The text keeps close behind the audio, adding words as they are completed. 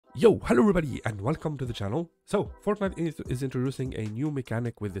Yo, hello everybody and welcome to the channel. So, Fortnite is introducing a new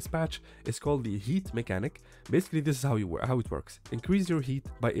mechanic with this patch. It's called the heat mechanic. Basically, this is how it works. Increase your heat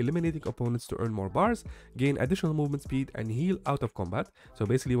by eliminating opponents to earn more bars, gain additional movement speed, and heal out of combat. So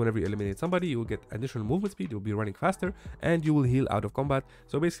basically, whenever you eliminate somebody, you will get additional movement speed, you'll be running faster, and you will heal out of combat.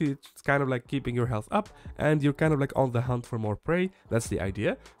 So basically, it's kind of like keeping your health up, and you're kind of like on the hunt for more prey. That's the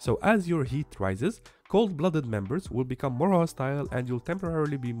idea. So as your heat rises, cold-blooded members will become more hostile and you'll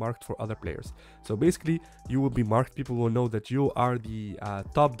temporarily be marked for other players. So basically, you will be marked. People will know that you are the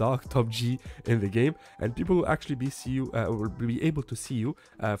top dog, top G in the game, and people will actually will be able to see you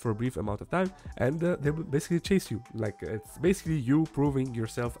for a brief amount of time, and they will basically chase you. Like, it's basically you proving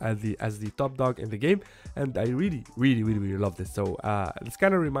yourself as the top dog in the game, and I really love this. So this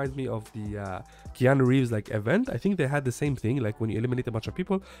kind of reminds me of the Keanu Reeves like event. I think they had the same thing. Like when you eliminate a bunch of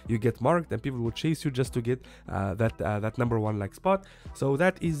people, you get marked, and people will chase you just to get that #1 like spot. So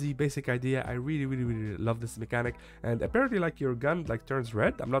that is the basic idea. I really love this mechanic, and apparently like your gun like turns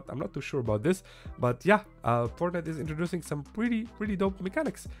red. I'm not too sure about this, but yeah, Fortnite is introducing some pretty dope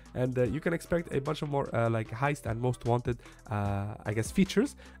mechanics, and you can expect a bunch of more like heist and most wanted I guess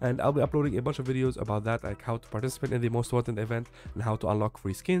features, and I'll be uploading a bunch of videos about that, like how to participate in the most wanted event and how to unlock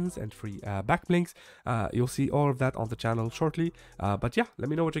free skins and free backlinks. You'll see all of that on the channel shortly, but yeah, let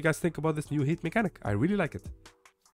me know what you guys think about this new heat mechanic. I really like it.